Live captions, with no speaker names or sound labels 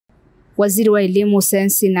Waziri wa Elimu,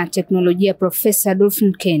 Sayansi na Teknolojia Profesa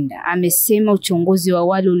Mkenda amesema uchunguzi wa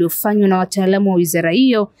awali uliofanywa na wataalamu wa wizara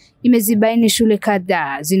hiyo imezibaini shule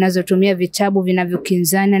kadhaa zinazotumia vitabu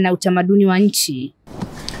vinavyokinzana na utamaduni wa nchi.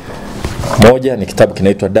 Moja ni kitabu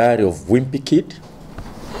kinaitwa Diary of Wimpy Kid.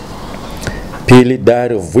 Pili,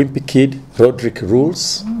 Diary of Wimpy Kid, Roderick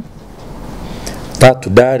Rules. Tatu,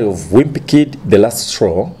 Diary of Wimpy Kid, The Last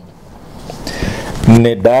Straw.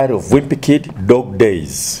 Nne, Diary of Wimpy Kid, Dog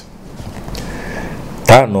Days.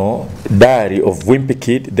 Tano, Diary of Wimpy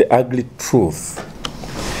Kid, The Ugly Truth.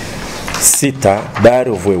 Sita,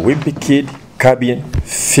 Diary of a Wimpy Kid, Cabin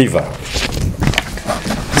Fever.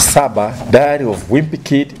 Saba, Diary of Wimpy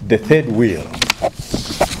Kid, The Third Wheel.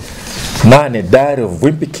 Nane, Diary of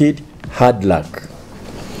Wimpy Kid, Hard Luck.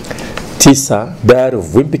 Tisa, Diary of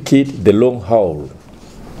Wimpy Kid, The Long Haul.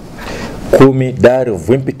 10, Diary of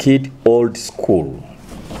Wimpy Kid, Old School.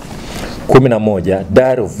 11,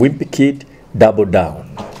 Diary of Wimpy Kid, Double Down.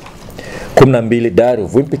 12, Diary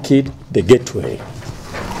of Wimpy Kid, The Gateway.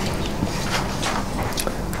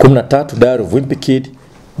 13, Diary of Wimpy Kid,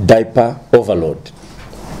 Diaper Overload.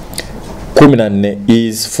 14,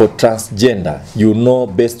 is for transgender, you know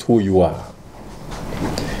best who you are.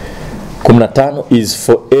 15, is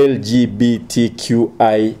for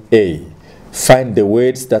LGBTQIA, find the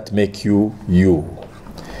words that make you you.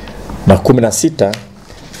 Na 16,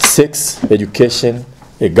 Sex Education,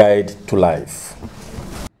 a Guide to Life.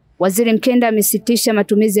 Waziri Mkenda amesitisha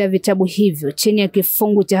matumizi ya vitabu hivyo chini ya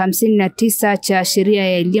kifungu cha 59 cha sheria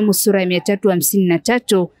ya elimu sura ya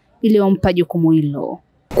 353 iliyompa jukumu hilo.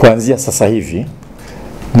 Kuanzia sasa hivi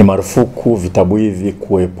ni marufuku vitabu hivi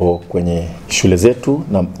kuwepo kwenye shule zetu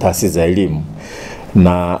na taasisi za elimu,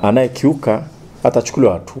 na anayekiuka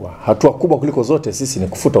atachukuliwa hatua. Hatua kubwa kuliko zote sisi ni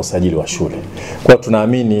kufuta usajili wa shule. Kwa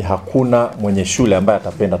tunaamini hakuna mwenye shule ambaye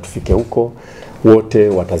atapenda tufike huko, wote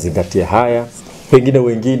watazingatia haya. Pengine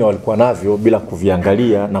wengine walikuwa navyo bila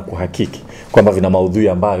kuviangalia na kuhakiki kwamba vina maudhui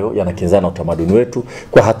ambayo yanakinzana na utamaduni wetu,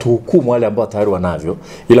 kwa hatuhukumu wale ambao tayari wanavyo,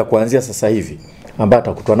 ila kuanzia sasa hivi ambaye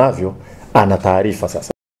atakutwa navyo ana taarifa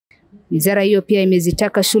sasa. Wizara hiyo pia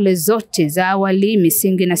imezitaka shule zote za awali,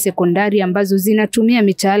 misingi na sekondari ambazo zinatumia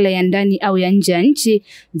mitaala ya ndani au ya nje ya nchi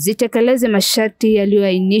zitekeleze masharti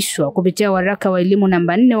yaliyoainishwa kupitia waraka wa elimu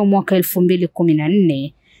namba 4 wa mwaka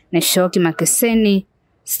 2014. Na Shoki Makeseni,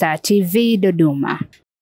 Star TV, Dodoma.